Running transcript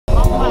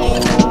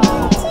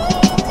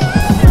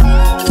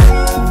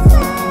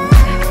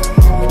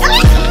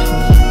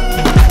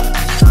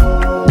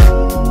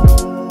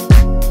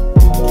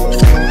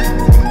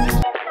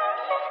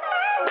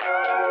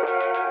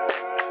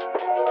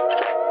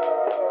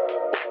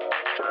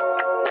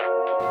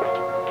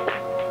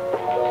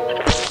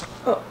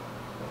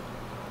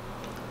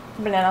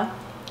Banana.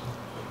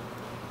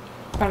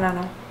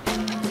 Banana.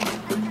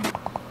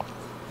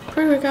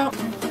 Pre-workout.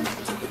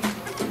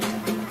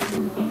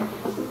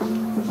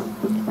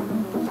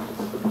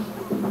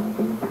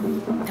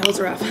 That was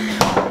rough.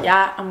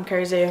 Yeah, I'm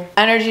crazy.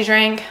 Energy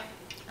drink.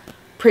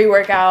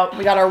 Pre-workout,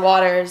 we got our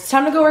waters. It's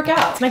time to go work out.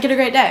 Let's make it a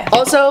great day.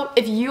 Also,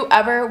 if you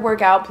ever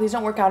work out, please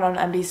don't work out on an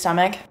empty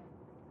stomach.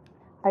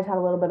 I just had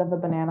a little bit of a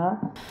banana.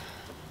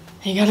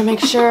 You gotta make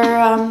sure,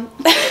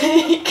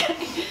 you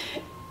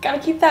gotta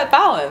keep that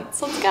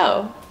balance. Let's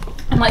go.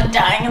 I'm like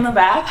dying in the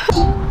back. Should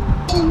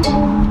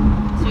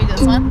we do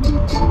this one?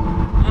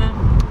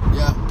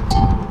 Yeah.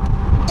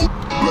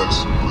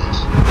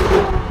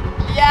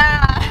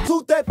 Yeah.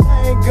 Toot that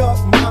thing up,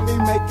 mommy,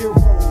 make it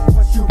roll.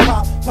 Once you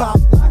pop,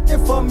 lock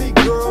it for me,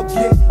 girl,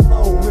 get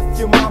low. If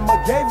your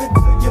mama gave it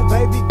to you,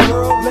 baby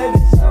girl, let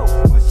it show.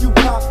 Once you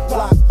pop.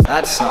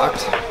 That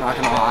sucked, not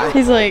gonna lie.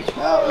 He's like,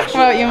 what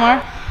about you,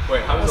 Mar?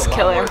 Wait, how does this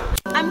killer?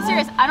 I'm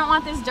serious, I don't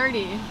want this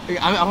dirty.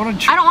 I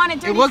want to. I don't want it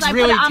dirty because I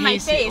really put it on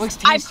tasty. my face. It looks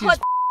I tasty put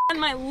on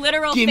my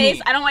literal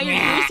face. I don't want your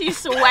greasy,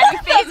 sweaty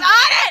face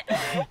on it!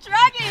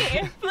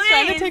 Druggy, please!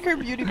 Trying to take her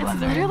beauty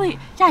blender. Literally,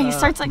 yeah, he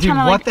starts like dude, kind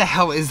of what like... the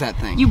hell is that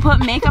thing? You put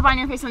makeup on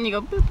your face and then you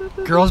go boop, boop,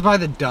 boop. Girls buy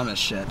the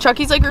dumbest shit.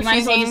 Chucky's like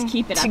refusing just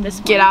keep it to at this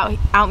point. get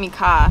out me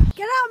car.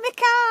 Get out me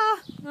car!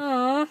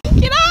 Aww.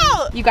 Get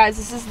out! You guys,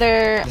 this is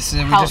their We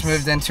house. just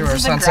moved into our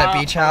Sunset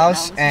Beach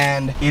house,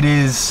 and it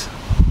is...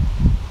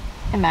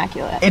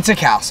 immaculate. It's a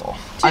castle.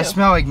 I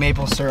smell like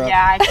maple syrup.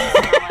 Yeah, I can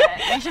smell it.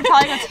 We should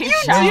probably go take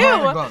a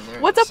shower.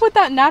 What's up with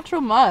that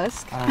natural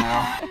musk? I don't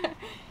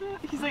know.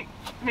 He's like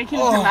making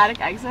a dramatic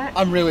exit.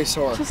 I'm really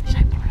sore.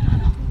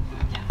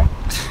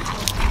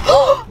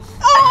 Oh,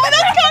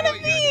 that's kind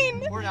of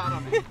mean! Pour it out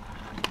on me.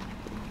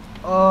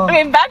 Oh.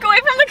 Okay, back away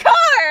from the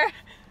car!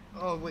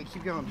 Oh, wait,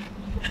 keep going.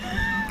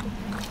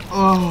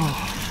 Oh.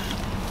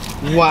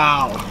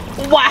 Wow.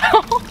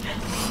 Wow.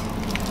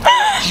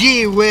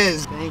 Gee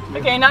whiz. Thank you.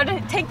 Okay, now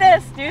take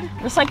this, dude.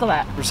 Recycle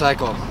that.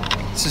 Recycle.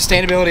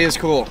 Sustainability is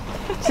cool.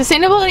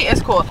 Sustainability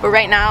is cool, but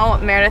right now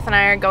Meredith and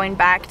I are going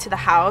back to the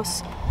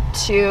house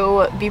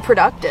to be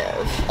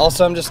productive.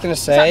 Also, I'm just gonna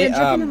say,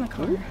 in the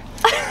car?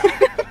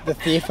 the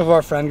thief of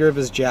our friend group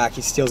is Jack.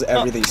 He steals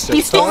everything.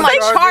 He stole my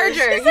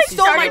charger. He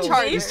stole my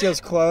charger. He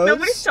steals clothes.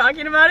 Nobody's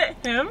talking about it.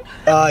 Him?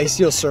 He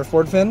steals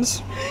surfboard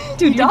fins.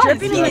 Dude, you're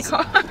dripping in the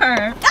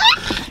car.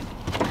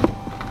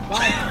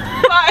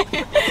 Bye.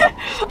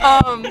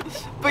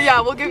 But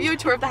yeah, we'll give you a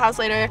tour of the house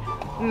later.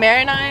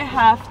 Mary and I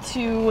have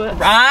to we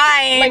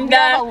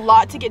have a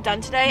lot to get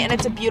done today, and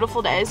it's a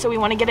beautiful day, so we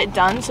want to get it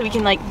done so we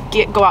can like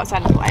go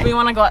outside and play. We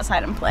want to go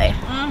outside and play.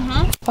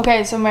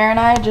 Okay, so Mary and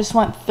I just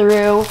went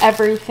through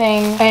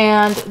everything,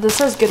 and this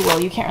says Goodwill.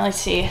 You can't really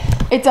see.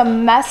 It's a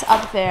mess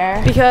up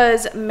there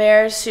because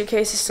Mary's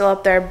suitcase is still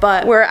up there,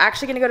 but we're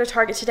actually gonna go to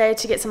Target today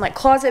to get some like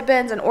closet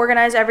bins and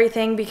organize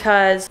everything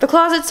because the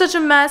closet's such a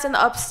mess and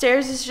the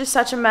upstairs is just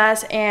such a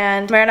mess,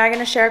 and Mary and I are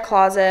gonna share a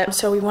closet,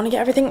 so we want to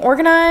get everything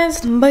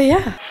organized. But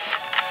yeah.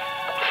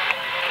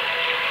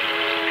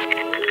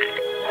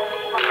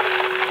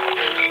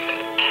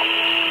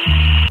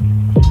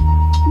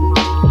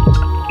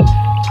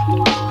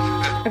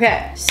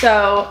 Okay,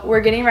 so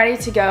we're getting ready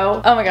to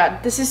go. Oh my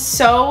god, this is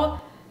so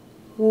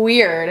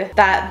weird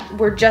that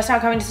we're just now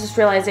coming to this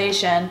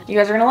realization. You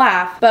guys are gonna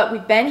laugh, but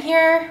we've been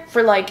here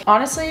for like,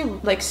 honestly,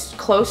 like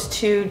close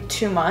to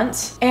 2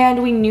 months,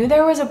 and we knew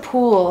there was a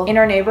pool in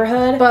our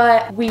neighborhood,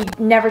 but we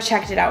never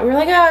checked it out. We were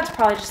like, oh, it's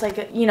probably just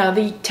like, you know,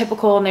 the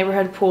typical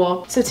neighborhood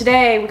pool. So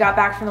today we got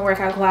back from the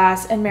workout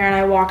class and Mary and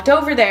I walked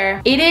over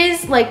there. It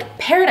is like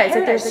paradise.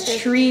 Like there's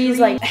trees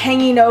like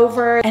hanging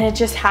over, and it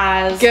just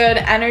has good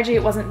energy.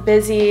 It wasn't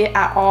busy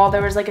at all.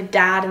 There was like a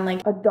dad and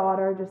like a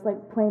daughter just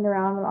like playing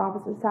around on the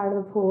opposite side of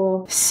the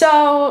pool.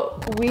 So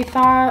we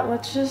thought,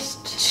 let's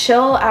just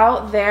chill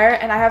out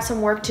there, and I have some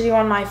work to do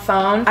on my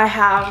phone. I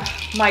have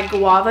my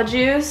guava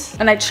juice,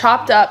 and I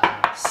chopped up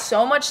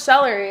so much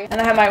celery, and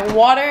I have my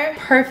water.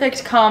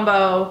 Perfect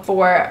combo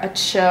for a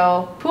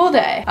chill pool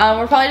day.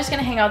 We're probably just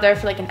gonna hang out there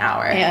for like an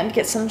hour and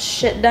get some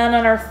shit done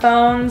on our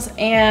phones,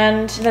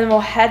 and then we'll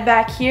head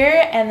back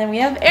here, and then we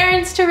have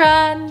errands to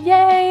run.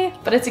 Yay!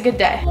 But it's a good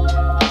day.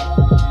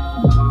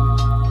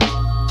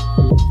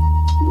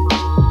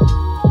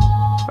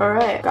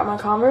 Alright, got my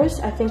Converse.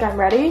 I think I'm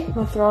ready. I'm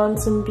gonna throw in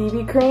some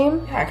BB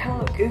cream. Yeah, I kind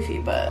of look goofy,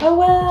 but oh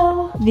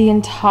well. The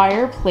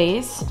entire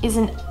place is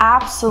an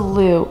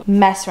absolute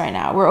mess right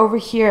now. We're over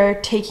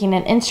here taking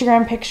an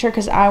Instagram picture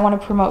because I want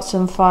to promote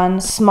some fun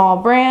small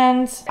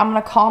brands. I'm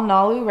gonna call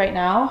Nalu right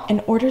now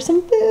and order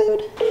some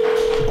food.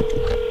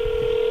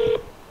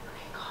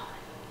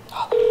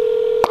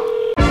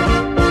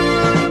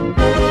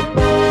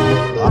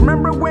 I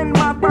remember when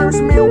my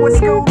first meal was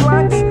school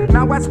lunch.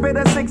 Now I spit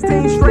a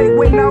 16 straight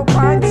with no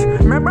punch.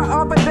 Remember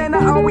all for dinner,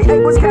 all we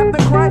ate was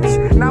Captain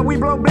Crunch. Now we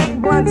blow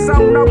big blunts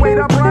on our way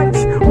to brunch.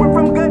 We're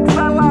from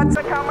Goodfella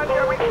to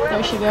commentary.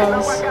 There she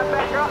goes.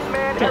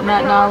 Getting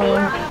that Nalu.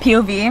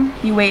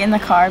 POV, you wait in the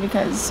car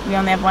because we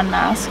only have one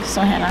mask,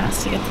 so Hannah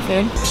has to get the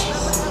food.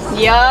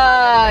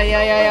 Yeah.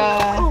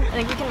 I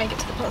think we can make it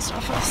to the post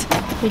office.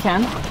 We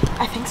can?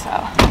 I think so.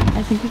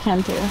 I think we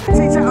can too.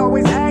 Teacher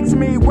always asks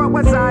me what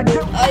was I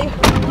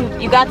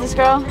doing. You got this,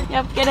 girl?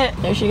 Yep, get it.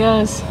 There she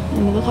goes,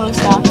 into the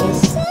post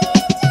office.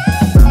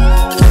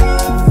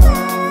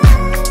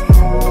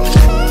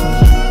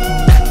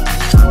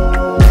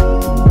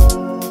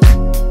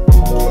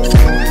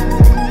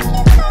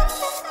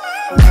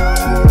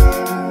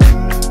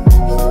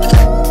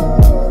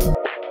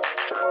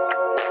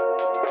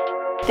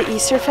 The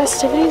Easter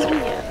festivities we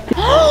get.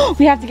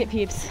 We have to get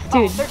Peeps. Dude.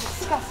 Oh, they're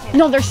disgusting.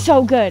 No, they're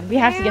so good. We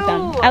have to get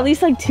them. At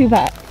least like 2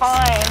 packs.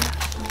 Fine.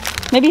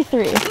 Maybe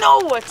 3.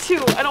 No,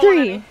 2. I don't 3. want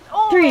any.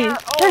 Oh, 3.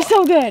 They're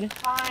so good.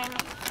 Fine.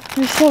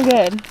 They're so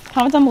good.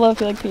 Comment down below if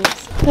you like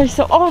Peeps. They're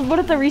so. Oh, what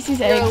are the Reese's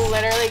eggs? You're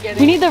literally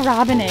getting. We need the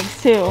Robin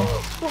eggs too.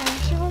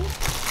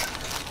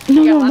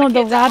 No,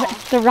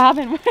 the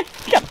Robin.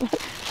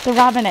 The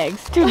Robin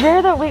eggs. Dude, where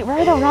are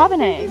the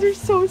Robin eggs? These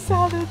are so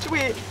savage.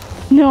 Wait.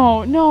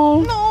 No,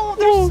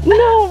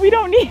 we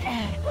don't need.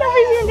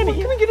 Nobody's even gonna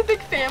eat. Can we get a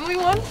big family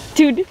one?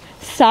 Dude,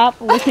 stop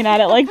looking at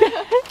it like that.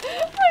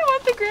 I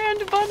want the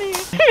grand bunny.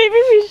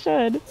 Maybe we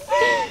should.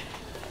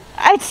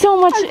 It's so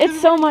much. It's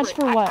so much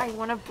for what? I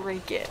want to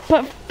break it.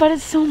 But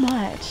it's so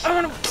much.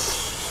 I want to.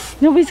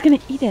 Nobody's gonna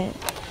eat it.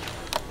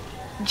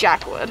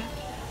 Jack would.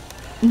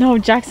 No,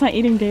 Jack's not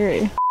eating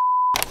dairy.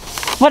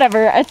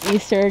 Whatever, it's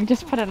Easter.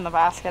 Just put it in the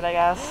basket, I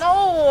guess.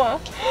 No,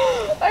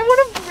 I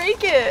want to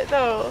break it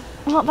though.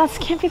 Well, that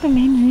can't be the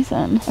main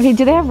reason. Okay,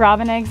 do they have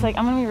Robin eggs? Like,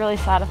 I'm gonna be really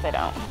sad if they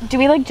don't. Do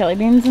we like jelly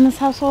beans in this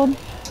household?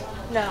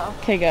 No.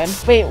 Okay, good.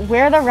 Wait,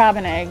 where are the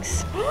Robin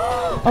eggs?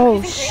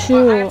 Oh,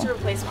 shoot. I have to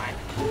replace mine.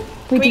 Wait,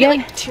 Can we get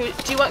like 2?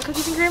 Do you want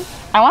cookies and cream?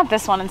 I want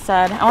this one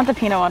instead. I want the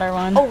peanut butter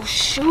one. Oh,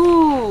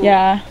 shoot.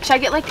 Yeah. Should I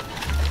get like.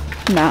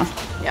 No.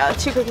 Yeah,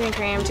 2 cookies and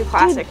cream, 2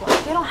 classic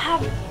ones. They don't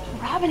have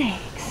Robin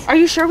eggs. Are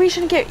you sure we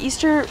shouldn't get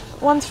Easter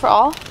ones for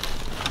all?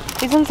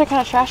 These ones are kind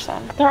of trash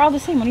then. They're all the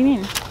same. What do you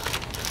mean?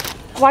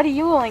 Why do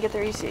you only get the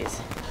Reese's?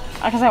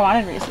 Because I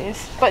wanted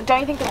Reese's. But don't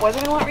you think the boys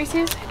are gonna want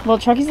Reese's? Well,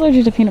 Chucky's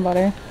allergic to peanut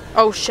butter.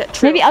 Oh shit,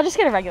 true. Maybe I'll just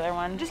get a regular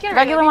one. Just get a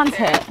regular regular, one's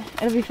hit.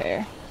 It'll be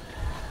fair.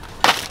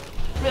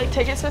 We like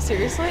take it so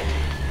seriously?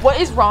 What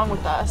is wrong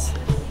with us?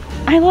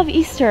 I love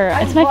Easter.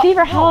 It's my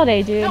favorite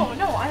holiday, dude. No,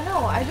 I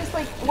know. I just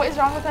like, what is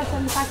wrong with us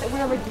and the fact that we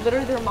are like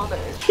literally their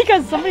mothers?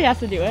 Because somebody has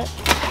to do it.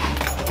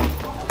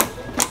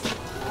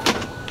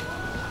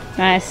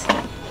 Nice.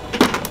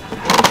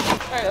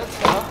 Alright, let's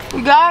go.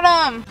 We got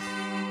them!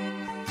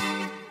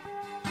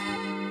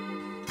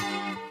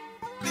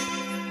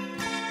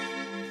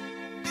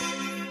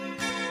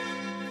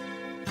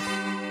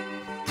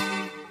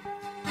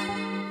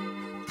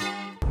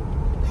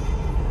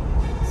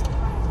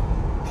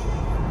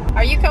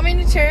 Are you coming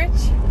to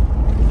church?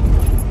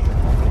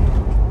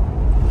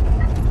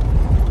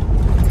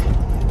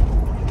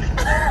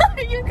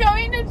 Are you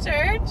coming to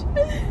church?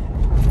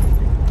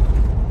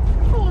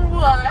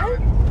 What?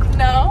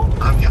 No?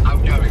 I'm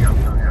coming.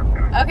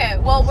 Okay,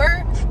 well,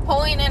 we're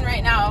pulling in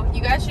right now.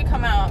 You guys should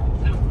come out.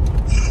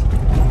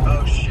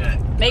 Oh shit.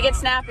 Make it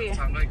snappy. Do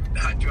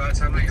I have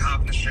time to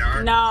hop in the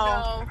shower?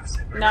 No.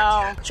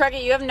 Truckee,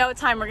 you have no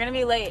time. We're gonna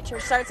be late.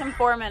 Church starts in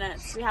 4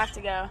 minutes. We have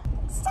to go.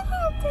 Stop,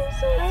 they're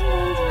so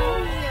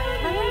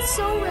ready. My one's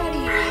so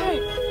ready.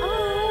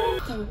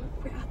 So,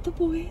 we're at the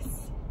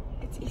boys.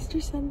 It's Easter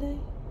Sunday.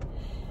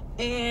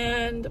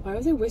 And why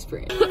was I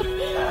whispering? But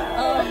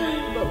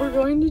we're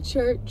going to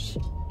church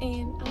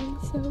and I'm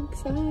so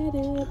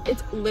excited.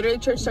 It's literally,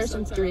 church starts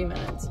in 3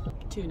 minutes.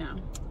 2 now.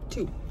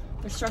 2.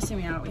 They're stressing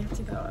me out. We have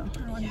to go. I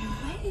don't want to be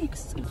late.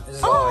 This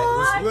is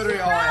literally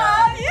all I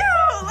have.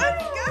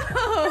 Let's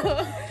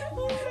go.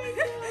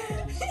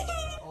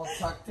 All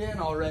tucked in,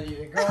 all ready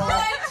to go.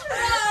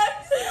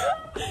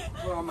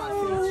 Put on my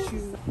feet,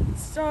 shoes.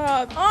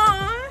 Stop.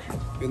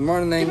 Aww. Good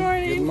morning. Good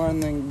morning. Good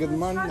morning. Good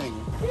morning.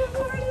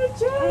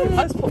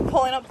 I was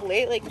pulling up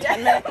late, like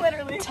 10 minutes,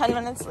 literally 10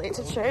 minutes late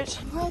to church.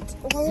 What?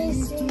 Where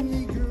is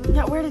Dean?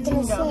 Yeah, where did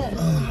Dean go?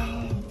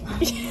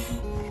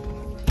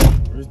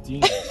 Where's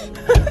Dean?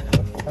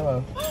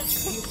 Hello.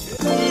 His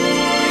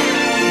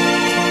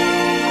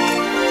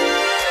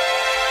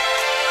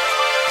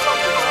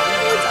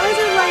eyes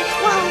are like,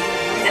 wow.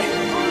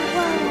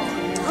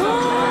 Oh,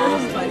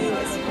 wow.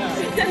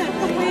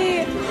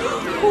 Wait,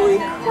 holy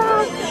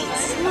crap.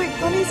 Like,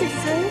 bunnies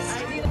exist?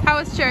 How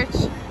was church?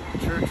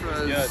 Church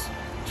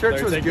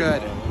was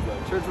good.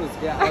 Church was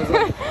good. I was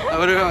like,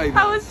 what do I?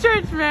 How was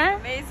church, man?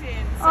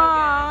 Amazing.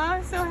 Aw,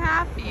 so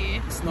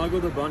happy.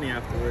 Snuggled the bunny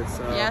afterwards,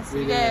 so. Yes,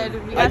 we did.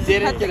 We I got to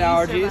didn't pet get the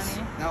allergies.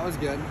 Easter bunny. That was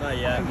good. Not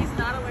yet. He's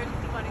not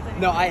allergic to bunnies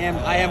anymore. No, I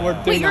am. We're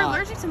Wait, you're not.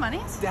 allergic to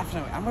bunnies?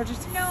 Definitely. I'm allergic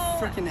to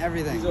freaking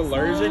everything. He's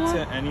allergic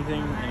to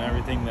anything and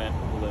everything that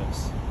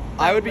lives.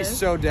 I would be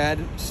so dead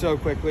so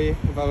quickly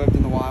if I lived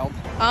in the wild.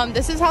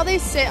 This is how they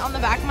sit on the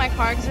back of my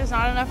car because there's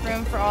not enough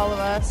room for all of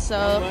us. So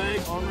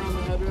Arm around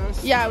the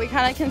headrest. yeah, we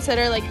kind of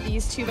consider like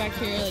these 2 back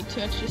here like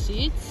 2 extra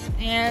seats.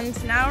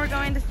 And now we're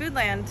going to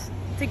Foodland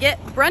to get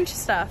brunch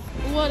stuff.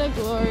 What a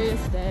glorious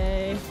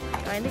day.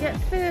 Going to get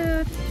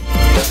food.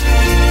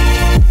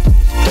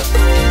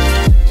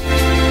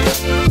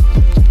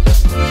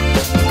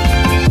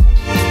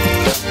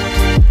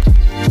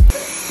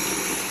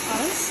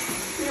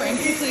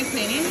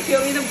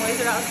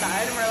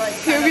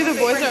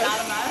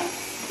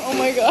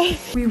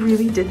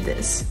 really did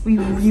this. We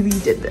really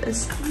did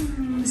this.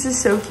 This is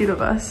so cute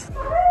of us.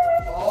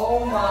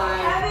 Oh my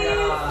god.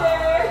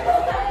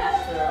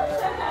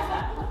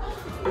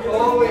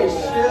 Holy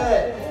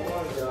shit.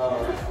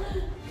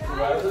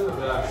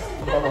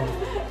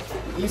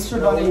 Easter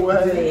Bunny.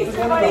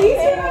 Easter Bunny.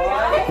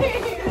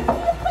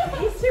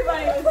 Easter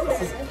Bunny was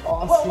here.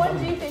 Awesome. What one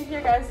do you think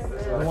your guys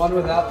is? The one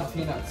without the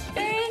peanuts.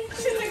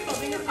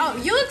 Oh,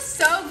 you look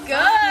so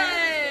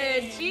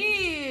good.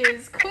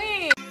 Jeez,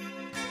 queen.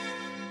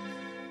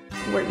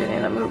 We're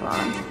gonna move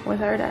on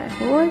with our day.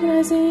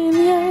 Organizing,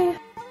 yay.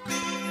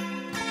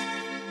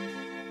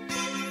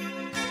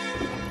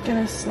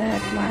 Gonna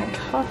snack my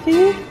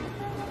coffee.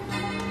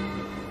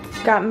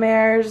 Got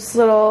Mare's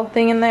little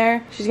thing in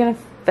there. She's gonna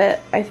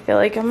fit, I feel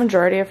like, a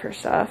majority of her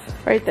stuff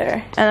right there.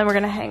 And then we're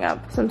gonna hang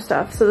up some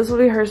stuff. So this will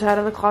be her side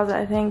of the closet,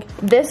 I think.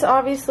 This,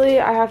 obviously,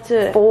 I have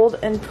to fold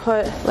and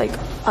put like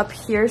up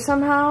here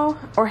somehow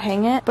or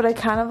hang it. But I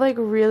kind of like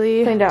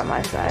really cleaned out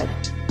my side.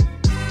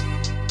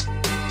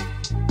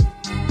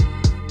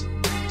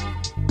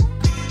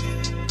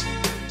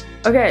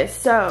 Okay,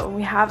 so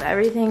we have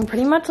everything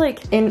pretty much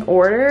like in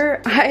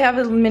order. I have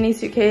a mini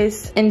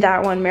suitcase in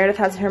that one. Meredith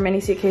has her mini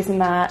suitcase in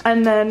that.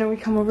 And then we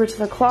come over to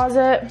the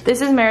closet.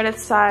 This is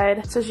Meredith's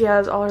side. So she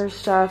has all her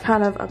stuff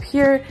kind of up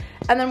here.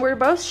 And then we're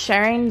both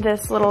sharing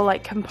this little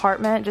like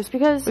compartment just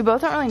because we both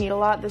don't really need a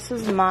lot. This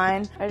is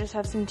mine. I just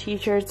have some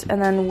t-shirts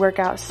and then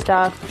workout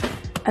stuff.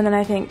 And then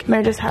I think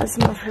Meredith has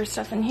some of her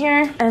stuff in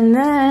here. And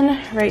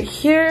then right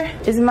here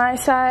is my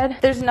side.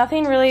 There's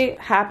nothing really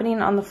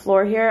happening on the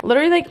floor here.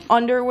 Literally like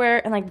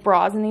underwear and like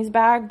bras in these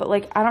bags, but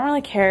like I don't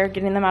really care.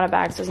 Getting them out of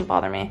bags doesn't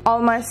bother me.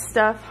 All my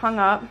stuff hung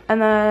up,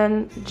 and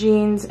then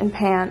jeans and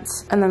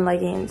pants, and then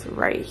leggings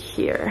right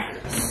here.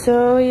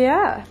 So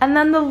yeah. And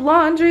then the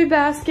laundry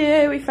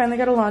basket. We finally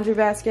got a laundry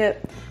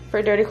basket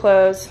for dirty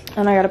clothes,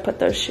 and I gotta put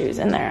those shoes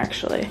in there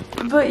actually.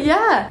 But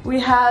yeah, we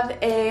have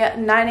a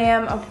 9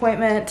 a.m.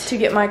 appointment to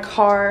get my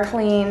car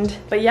cleaned.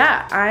 But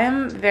yeah, I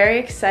am very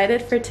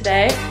excited for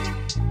today.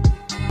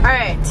 All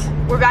right,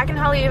 we're back in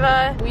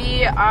Haleiwa.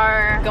 We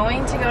are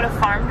going to go to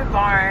Farm to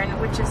Barn,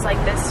 which is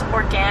like this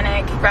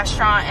organic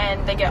restaurant,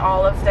 and they get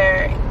all of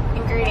their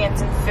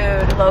ingredients and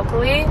food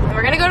locally. And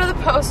we're gonna go to the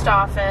post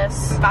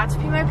office. About to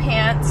pee my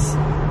pants,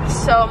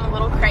 so I'm a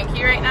little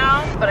cranky right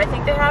now, but I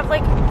think they have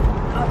like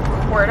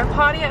a porta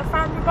potty at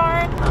Farm to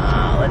Barn.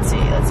 Let's see.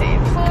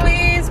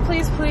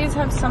 Please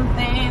have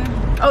something.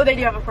 Oh, they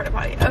do have a porta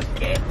potty.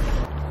 Okay.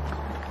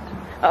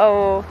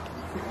 Oh,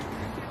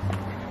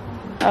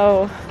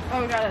 god.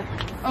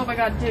 Oh my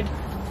god, dude,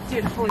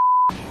 holy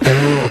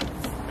There,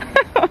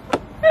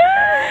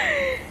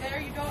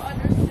 you don't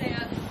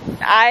understand.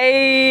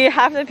 I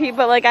have to pee,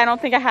 but like I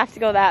don't think I have to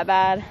go that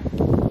bad.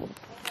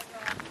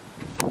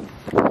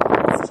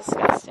 It's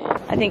disgusting.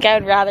 I think I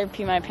would rather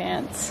pee my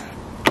pants.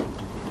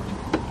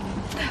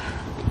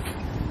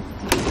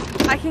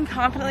 I can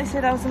confidently say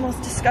that was the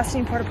most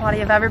disgusting porta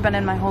potty I've ever been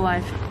in my whole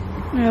life.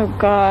 Oh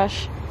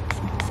gosh.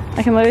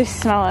 I can literally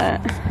smell it.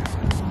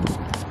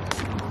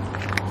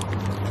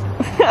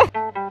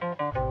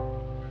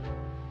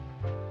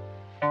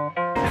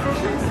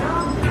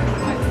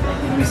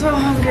 I'm so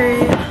hungry.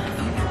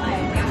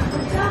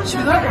 Should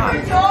we go to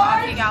the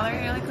coffee gallery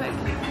really quick?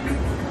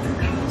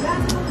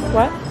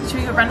 What? Should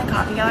we go run the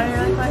coffee gallery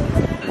really quick?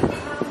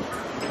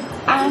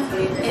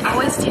 It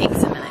always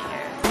takes a minute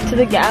here. To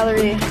the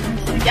gallery.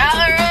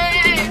 Gallery!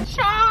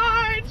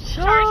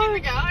 Charging the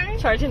gallery?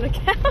 Charging the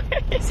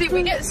gallery. See,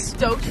 we get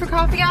stoked for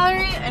coffee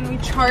gallery and we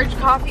charge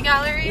coffee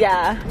gallery.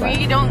 Yeah.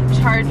 We don't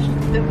charge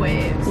the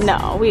waves.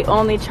 No, we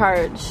only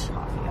charge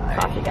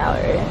coffee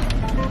gallery.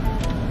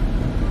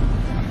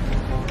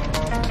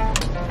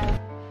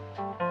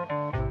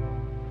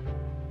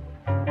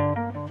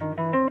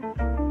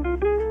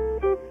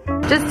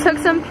 Just took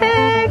some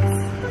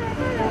pics.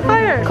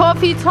 Fire.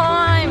 Coffee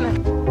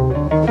time.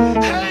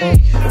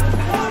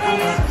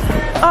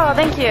 Oh,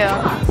 thank you.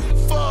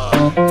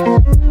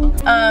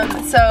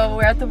 So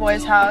we're at the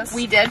boys' house.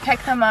 We did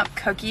pick them up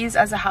cookies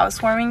as a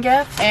housewarming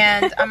gift,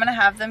 and I'm gonna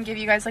have them give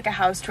you guys like a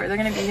house tour. They're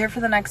gonna be here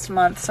for the next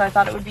month, so I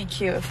thought it would be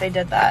cute if they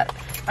did that.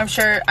 I'm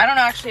sure, I don't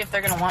know actually if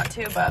they're gonna want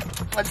to, but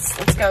let's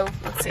go,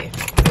 let's see.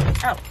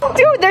 Oh.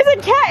 Dude, there's a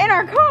cat in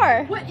our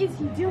car. What is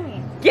he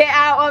doing? Get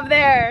out of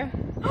there.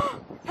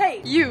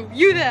 Hey, you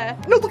there.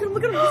 No, look at him,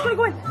 he's gonna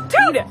go in.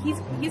 Dude,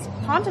 he's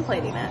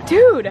contemplating it.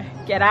 Dude,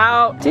 get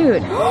out.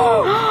 Dude.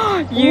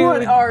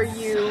 What are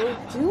you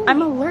doing?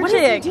 I'm allergic. What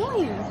is he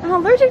doing? I'm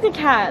allergic to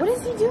cats. What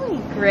is he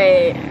doing?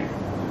 Great.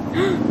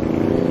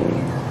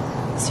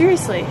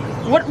 Seriously.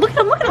 What? Look at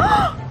him,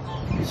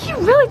 He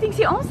really thinks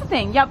he owns the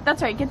thing. Yep,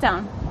 that's right, get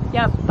down.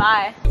 Yep,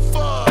 bye.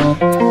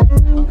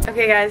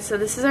 Okay guys, so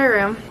this is our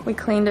room. We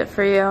cleaned it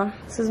for you.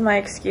 This is my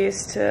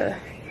excuse to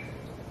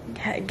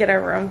get our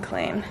room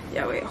clean.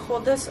 Yeah, wait,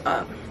 hold this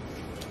up.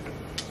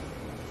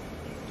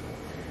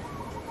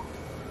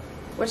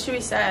 What should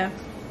we say?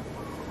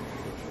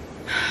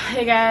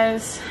 Hey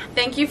guys,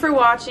 thank you for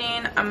watching.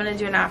 I'm gonna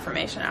do an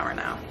affirmation hour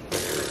now.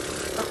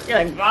 You're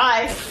like,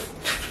 bye.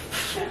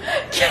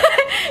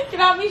 Get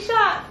out me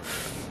shot.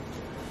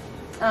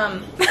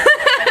 I'm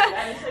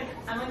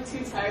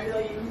too tired to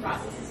like even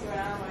process this right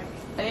now.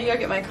 I need to go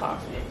get my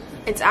coffee.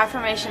 It's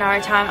affirmation hour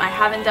time. I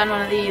haven't done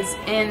one of these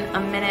in a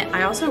minute.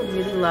 I also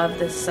really love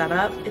this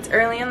setup. It's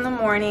early in the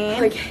morning,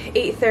 like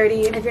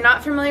 8:30. If you're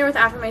not familiar with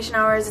affirmation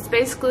hours, it's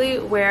basically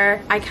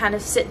where I kind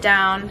of sit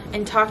down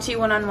and talk to you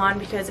one-on-one,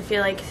 because I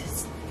feel like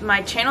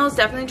my channel has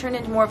definitely turned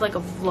into more of like a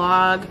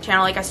vlog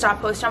channel. Like I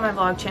stopped posting on my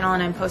vlog channel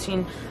and I'm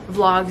posting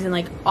vlogs and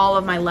like all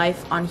of my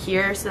life on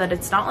here, so that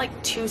it's not like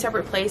two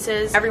separate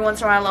places. Every once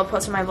in a while I'll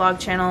post on my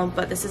vlog channel,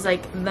 but this is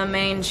like the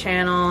main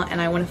channel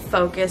and I want to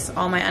focus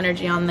all my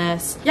energy on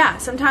this. Yeah,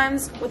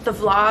 sometimes with the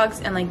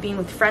vlogs and like being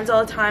with friends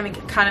all the time,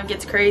 it kind of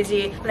gets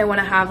crazy, but I want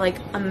to have like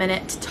a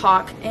minute to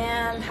talk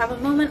and have a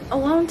moment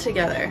alone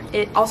together.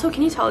 It also,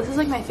 can you tell this is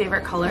like my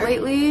favorite color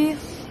lately?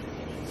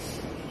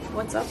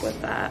 What's up with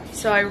that?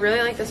 So I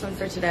really like this one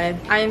for today.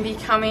 I am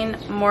becoming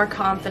more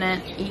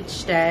confident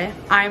each day.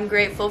 I'm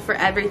grateful for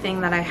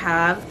everything that I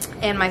have,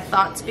 and my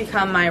thoughts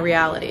become my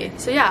reality.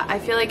 So yeah, I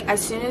feel like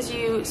as soon as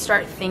you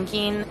start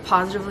thinking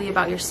positively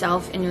about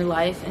yourself and your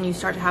life, and you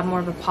start to have more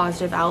of a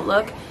positive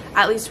outlook,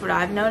 at least what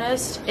I've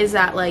noticed is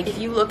that like if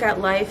you look at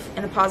life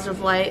in a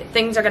positive light,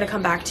 things are gonna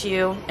come back to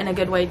you in a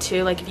good way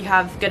too. Like if you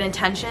have good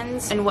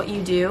intentions in what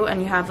you do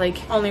and you have like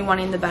only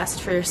wanting the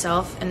best for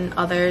yourself and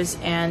others,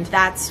 and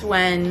that's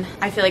when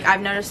I feel like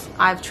I've noticed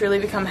I've truly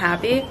become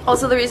happy.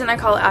 Also, the reason I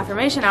call it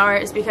affirmation hour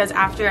is because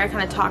after I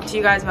kind of talk to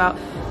you guys about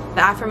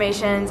the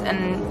affirmations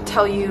and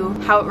tell you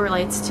how it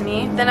relates to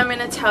me, then I'm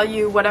gonna tell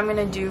you what I'm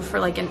gonna do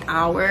for like an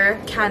hour,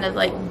 kind of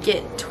like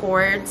get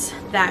towards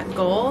that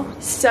goal.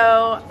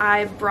 So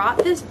I brought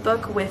this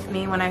book with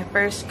me when I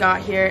first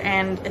got here,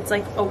 and it's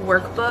like a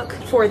workbook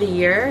for the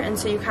year, and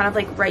so you kind of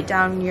like write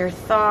down your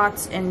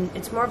thoughts, and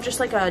it's more of just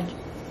like a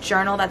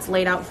journal that's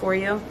laid out for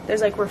you.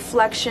 There's like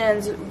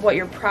reflections, what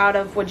you're proud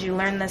of, what you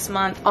learned this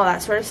month, all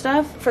that sort of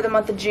stuff. For the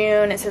month of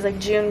June, it says like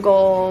June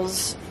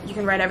goals. You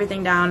can write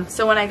everything down.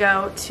 So when I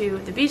go to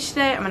the beach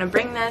today, I'm gonna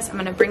bring this, I'm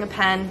gonna bring a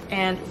pen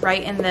and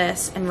write in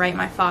this and write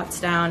my thoughts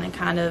down and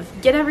kind of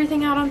get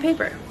everything out on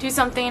paper. Do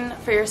something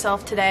for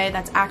yourself today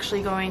that's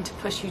actually going to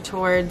push you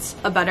towards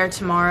a better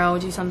tomorrow.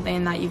 Do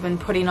something that you've been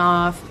putting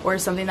off, or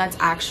something that's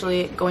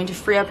actually going to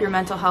free up your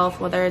mental health,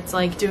 whether it's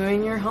like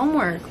doing your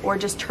homework, or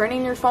just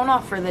turning your phone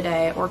off for the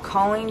day, or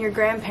calling your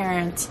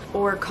grandparents,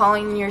 or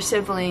calling your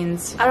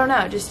siblings. I don't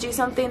know, just do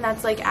something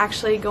that's like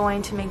actually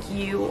going to make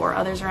you or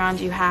others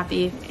around you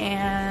happy.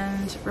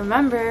 And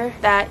remember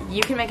that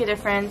you can make a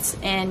difference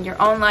in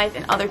your own life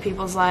and other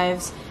people's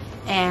lives.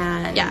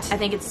 And yeah, I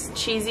think it's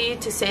cheesy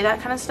to say that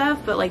kind of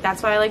stuff, but like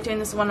that's why I like doing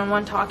this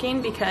one-on-one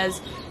talking,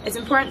 because it's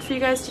important for you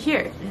guys to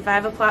hear. And if I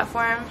have a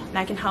platform and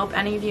I can help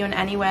any of you in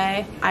any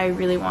way, I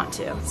really want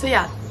to. So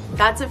yeah,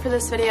 that's it for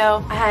this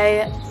video.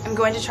 I am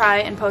going to try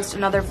and post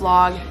another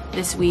vlog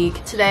this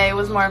week. Today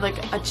was more of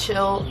like a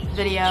chill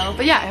video,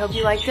 but yeah, I hope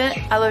you liked it.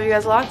 I love you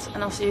guys a lot,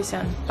 and I'll see you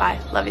soon. Bye,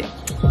 love you.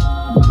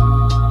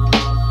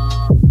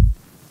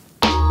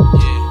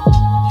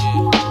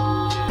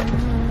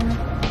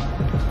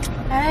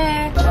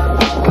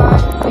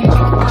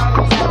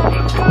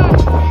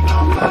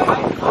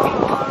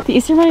 The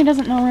Easter Bunny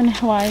doesn't know we're in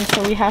Hawaii,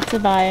 so we have to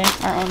buy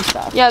our own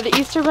stuff. Yeah, the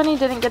Easter Bunny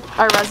didn't get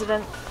our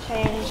resident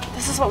change.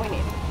 This is what we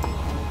need.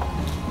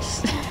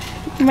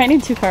 You might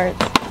need 2 carts.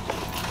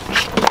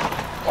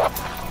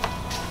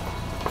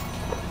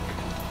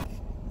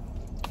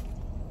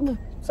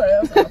 Sorry,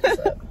 that was the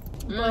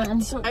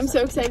opposite. I'm so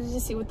excited to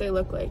see what they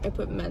look like. I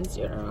put men's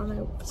deodorant on.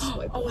 I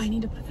swipe. Oh, I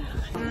need to put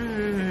that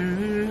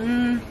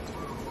on.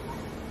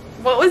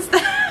 What was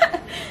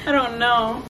that? I don't know.